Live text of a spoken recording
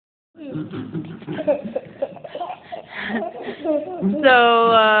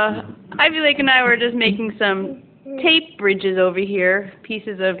So, Ivy Lake and I were just making some tape bridges over here.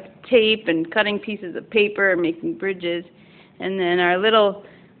 Pieces of tape and cutting pieces of paper and making bridges. And then our little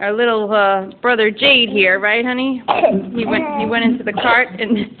brother Jade here, right, honey? He went into the cart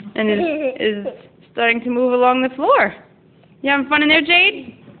and is starting to move along the floor. You having fun in there,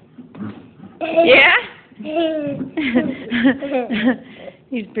 Jade? Yeah?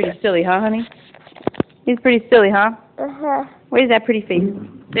 He's pretty silly, huh, honey? He's pretty silly, huh? Uh-huh. Where's that pretty face?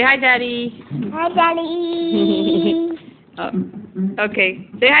 Say hi, Daddy. Hi, Daddy. Oh, okay.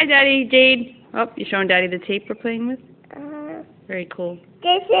 Say hi, Daddy, Jade. Oh, you're showing Daddy the tape we're playing with? Very cool.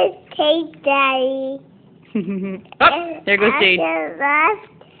 This is tape, Daddy. Oh, there goes Jade. Hey.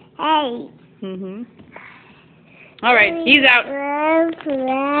 All right, he's out.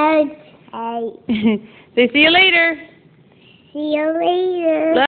 Hey. Say see you later. See you later.